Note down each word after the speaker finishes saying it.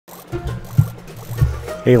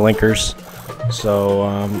Hey Linkers, so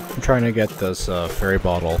I'm trying to get this fairy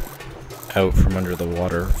bottle out from under the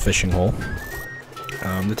water fishing hole.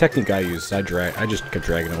 The technique I used, I just kept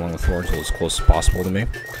dragging it along the floor until it's close as possible to me.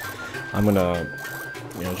 I'm gonna,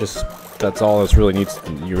 that's all you really need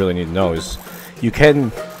to know is you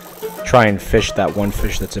can try and fish that one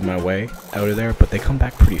fish that's in my way out of there, but they come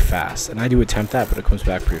back pretty fast. And I do attempt that, but it comes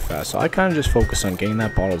back pretty fast. So I kind of just focus on getting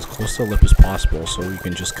that bottle as close to the lip as possible so you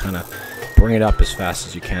can just kind of bring it up as fast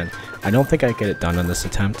as you can. I don't think I get it done on this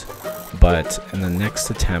attempt, but in the next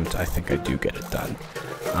attempt, I think I do get it done.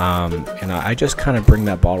 And I just kind of bring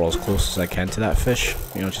that bottle as close as I can to that fish,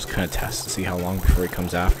 just kind of test to see how long before he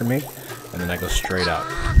comes after me, and then I go straight up.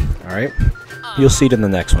 Alright? You'll see it in the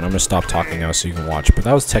next one. I'm going to stop talking now so you can watch, but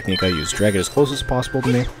that was the technique I used. Drag it as close as possible to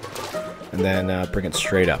me, and then bring it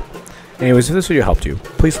straight up. Anyways, if this video helped you,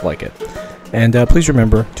 please like it. And please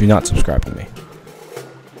remember, do not subscribe to me.